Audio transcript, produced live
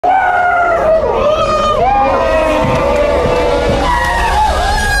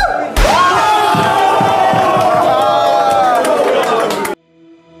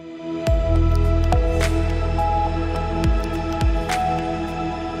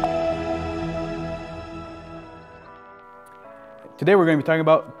Today we're going to be talking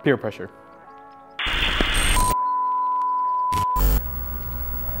about peer pressure.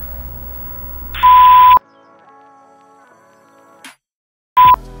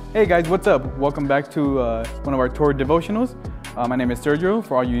 Hey guys, what's up? Welcome back to one of our TOR devotionals. My name is Sergio.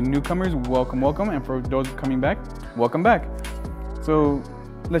 For all you newcomers, welcome. And for those coming back, welcome back. So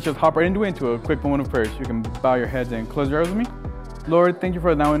let's just hop right into a quick moment of prayer. So you can bow your heads and close your eyes with me. Lord, thank you for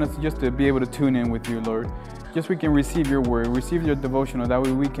allowing us just to be able to tune in with you, Lord. Just we can receive your word, receive your devotional. That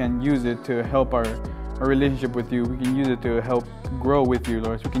way we can use it to help our relationship with you. We can use it to help grow with you,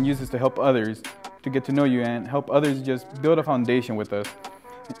 Lord. So we can use this to help others to get to know you and help others just build a foundation with us.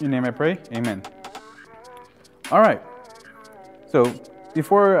 In your name I pray, amen. All right, so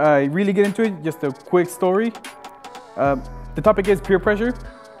before I really get into it, just a quick story. The topic is peer pressure,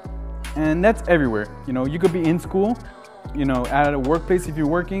 and that's everywhere. You know, you could be in school, you know, at a workplace if you're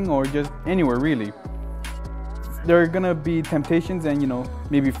working, or just anywhere really. There are gonna be temptations and, you know,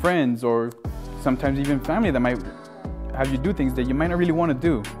 maybe friends or sometimes even family that might have you do things that you might not really want to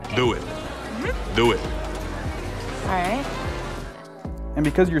do. Do it. Do it. All right. And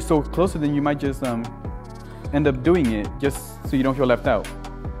because you're so close to them, you might just end up doing it just so you don't feel left out.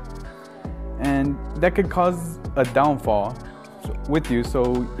 And that could cause a downfall with you,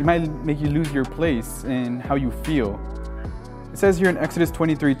 so it might make you lose your place in how you feel. It says here in Exodus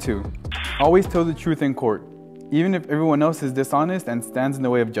 23:2, always tell the truth in court, even if everyone else is dishonest and stands in the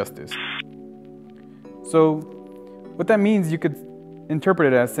way of justice. So what that means, you could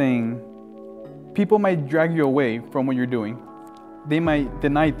interpret it as saying, people might drag you away from what you're doing. They might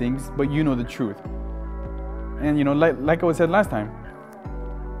deny things, but you know the truth. And you know, like I said last time,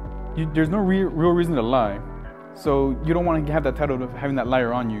 there's no real reason to lie. So you don't want to have that title of having that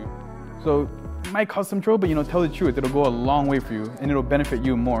liar on you. So it might cause some trouble, but you know, tell the truth. It'll go a long way for you, and it'll benefit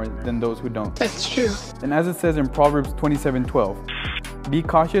you more than those who don't. That's true. And as it says in Proverbs 27:12, be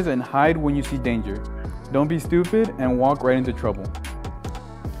cautious and hide when you see danger. Don't be stupid and walk right into trouble.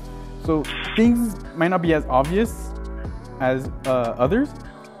 So things might not be as obvious as others.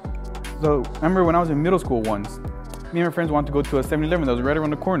 So I remember when I was in middle school once, me and my friends wanted to go to a 7-Eleven that was right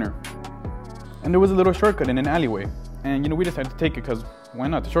around the corner. And there was a little shortcut in an alleyway. And you know, we decided to take it because why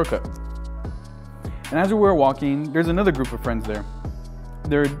not, the shortcut? And as we were walking, there's another group of friends there.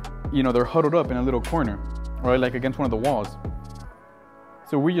 They're huddled up in a little corner, or like against one of the walls.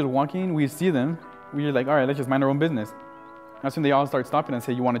 So we're just walking, we see them, we're like, all right, let's just mind our own business. That's when they all start stopping and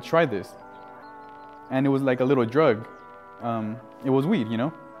say, you want to try this? And it was like a little drug. It was weed, you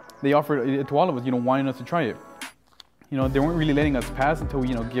know. They offered it to all of us, you know, wanting us to try it. You know, they weren't really letting us pass until we,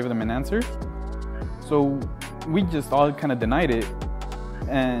 you know, gave them an answer. So we just all kind of denied it.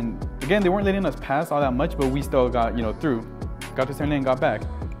 And again, they weren't letting us pass all that much, but we still got, you know, through. Got to 7 and got back.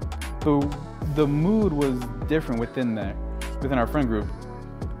 So the mood was different within our friend group,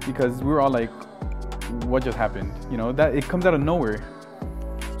 because we were all like, what just happened? You know, that it comes out of nowhere.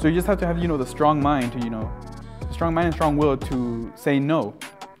 So you just have to have, you know, the strong mind to, you know, the strong mind and strong will to say no.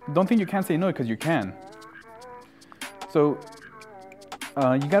 Don't think you can't say no, because you can. So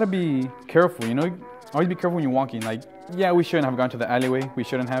you gotta be careful, you know, always be careful when you're walking. Like, yeah, we shouldn't have gone to the alleyway. We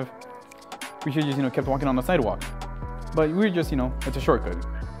shouldn't have. We should just, you know, kept walking on the sidewalk. But we were just, you know, it's a shortcut.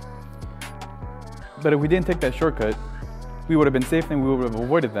 But if we didn't take that shortcut, we would have been safe and we would have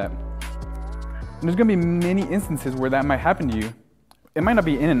avoided that. And there's gonna be many instances where that might happen to you. It might not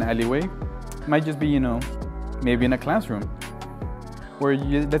be in an alleyway. It might just be, you know, maybe in a classroom, where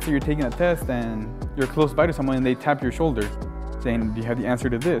let's say you're taking a test and you're close by to someone and they tap your shoulder saying, do you have the answer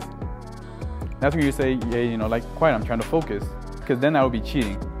to this? That's when you say, yeah, you know, like, quiet, I'm trying to focus, because then that would be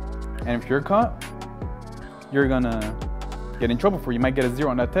cheating. And if you're caught, you're gonna get in trouble for it. You might get a 0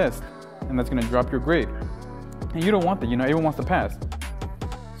 on that test, and that's gonna drop your grade. And you don't want that, you know, everyone wants to pass.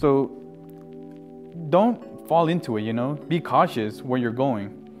 So don't fall into it, you know, be cautious where you're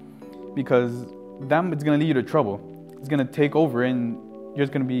going, because that is gonna lead you to trouble. It's gonna take over and you're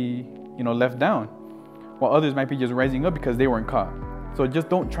just gonna be, you know, left down, while others might be just rising up because they weren't caught. So just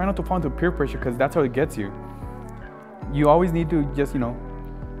try not to fall into peer pressure, because that's how it gets you. You always need to just, you know,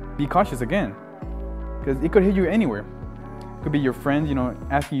 be cautious again, because it could hit you anywhere. It could be your friends, you know,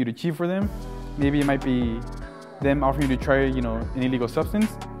 asking you to cheat for them. Maybe it might be them offering you to try, you know, an illegal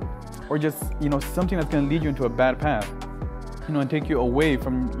substance, or just, you know, something that's gonna lead you into a bad path, you know, and take you away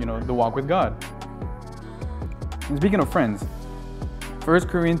from, you know, the walk with God. And speaking of friends, 1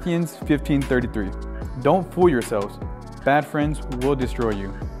 Corinthians 15:33, don't fool yourselves. Bad friends will destroy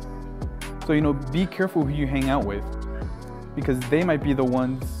you. So, you know, be careful who you hang out with, because they might be the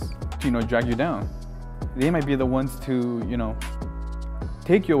ones to, you know, drag you down. They might be the ones to, you know,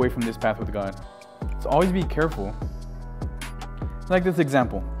 take you away from this path with God. So always be careful. Like this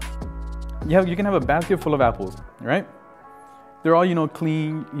example. You can have a basket full of apples, right? They're all,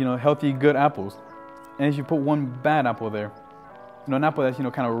 clean, healthy, good apples. And if you put one bad apple there, an apple that's,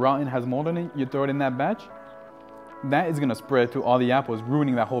 kind of rotten, has mold in it, you throw it in that batch, that is gonna spread to all the apples,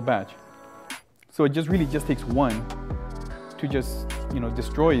 ruining that whole batch. So it just really just takes one to just,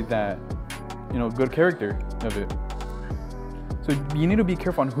 destroy that, good character of it. So you need to be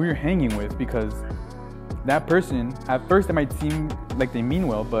careful on who you're hanging with, because that person, at first it might seem like they mean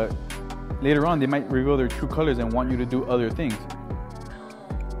well, but later on they might reveal their true colors and want you to do other things.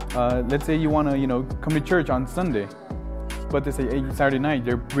 Let's say you want to, come to church on Sunday, but they say, hey, Saturday night,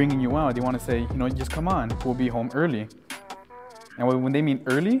 they're bringing you out. They want to say, just come on, we'll be home early. And when they mean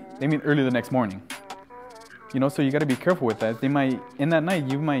early the next morning. So you got to be careful with that. In that night,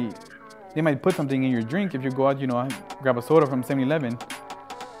 they might put something in your drink. If you go out, grab a soda from 7-Eleven,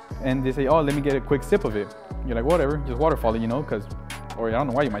 and they say, oh, let me get a quick sip of it. You're like, whatever, just waterfall it, or I don't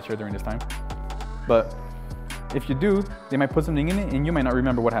know why you might share during this time. But if you do, they might put something in it and you might not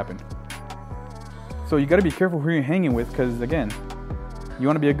remember what happened. So you gotta be careful who you're hanging with, because again, you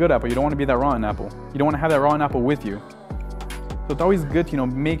wanna be a good apple, you don't wanna be that rotten apple. You don't wanna have that rotten apple with you. So it's always good to,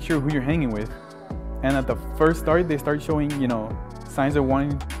 make sure who you're hanging with. And at the first start, they start showing, signs of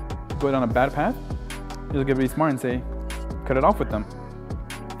wanting to go down a bad path. You just gotta be smart and say, cut it off with them.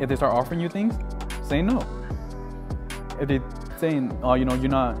 If they start offering you things, say no. If they're saying, oh, you're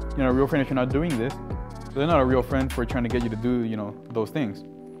not a real friend if you're not doing this, they're not a real friend for trying to get you to do, those things.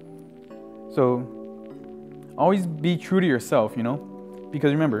 So always be true to yourself,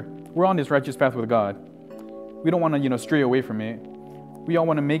 because remember, we're on this righteous path with God. We don't want to, stray away from it. We all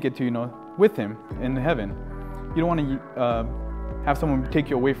want to make it to, with Him in heaven. You don't want to have someone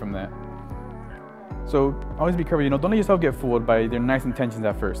take you away from that. So always be careful, don't let yourself get fooled by their nice intentions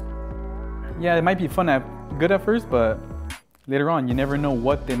at first. Yeah, it might be good at first, but later on, you never know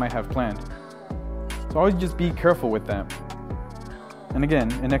what they might have planned. So always just be careful with that. And again,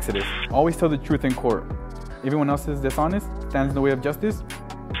 in Exodus, always tell the truth in court. If anyone else is dishonest, stands in the way of justice,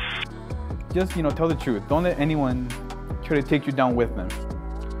 just, tell the truth. Don't let anyone try to take you down with them.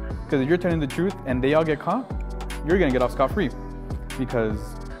 Because if you're telling the truth and they all get caught, you're gonna get off scot-free because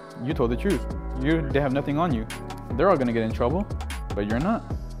you told the truth. They have nothing on you. They're all gonna get in trouble, but you're not.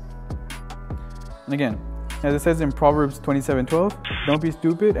 And again, as it says in Proverbs 27:12, don't be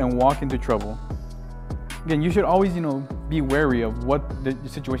stupid and walk into trouble. Again, you should always, be wary of what the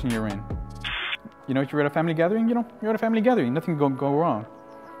situation you're in. If you're at a family gathering, you're at a family gathering. Nothing can go wrong.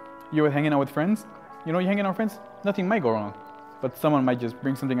 You're hanging out with friends. You're hanging out with friends. Nothing might go wrong. But someone might just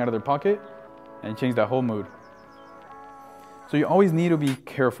bring something out of their pocket and change that whole mood. So you always need to be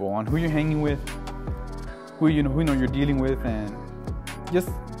careful on who you're hanging with, who you're dealing with, and just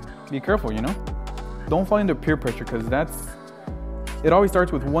be careful, Don't fall into peer pressure, because it always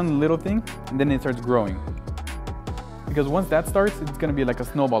starts with one little thing and then it starts growing. Because once that starts, it's gonna be like a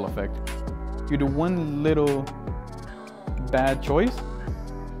snowball effect. You do one little bad choice,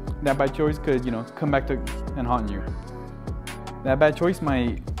 that bad choice could, come back and haunt you. That bad choice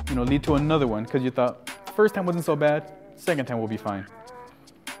might, lead to another one, because you thought first time wasn't so bad, second time will be fine.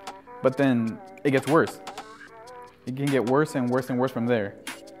 But then it gets worse. It can get worse and worse and worse from there.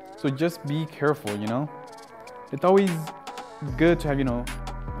 So just be careful, It's always good to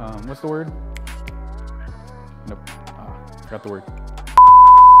have, what's the word? Nope, forgot the word.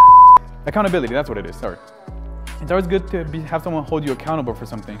 Accountability, that's what it is, sorry. It's always good to have someone hold you accountable for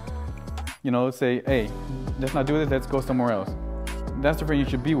something. Say, hey, let's not do this, let's go somewhere else. That's the friend you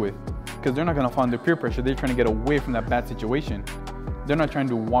should be with, because they're not gonna fall under peer pressure. They're trying to get away from that bad situation. They're not trying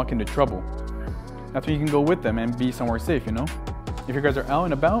to walk into trouble. That's when you can go with them and be somewhere safe, If you guys are out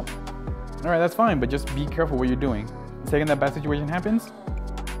and about, all right, that's fine, but just be careful what you're doing. The second that bad situation happens,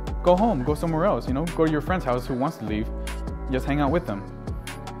 go home, go somewhere else, go to your friend's house who wants to leave, just hang out with them.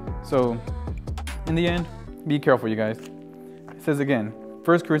 So, in the end, be careful, you guys. It says again,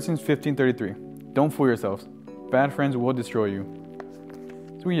 1 Corinthians 15:33, don't fool yourselves. Bad friends will destroy you.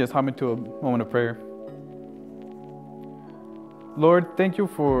 So we just hop into a moment of prayer. Lord, thank you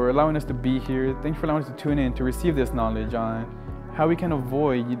for allowing us to be here. Thank you for allowing us to tune in to receive this knowledge on how we can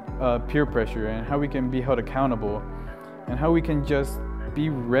avoid peer pressure, and how we can be held accountable, and how we can just be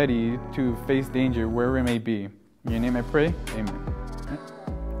ready to face danger wherever it may be. In your name I pray, amen.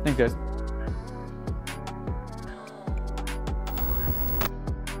 Thanks, guys.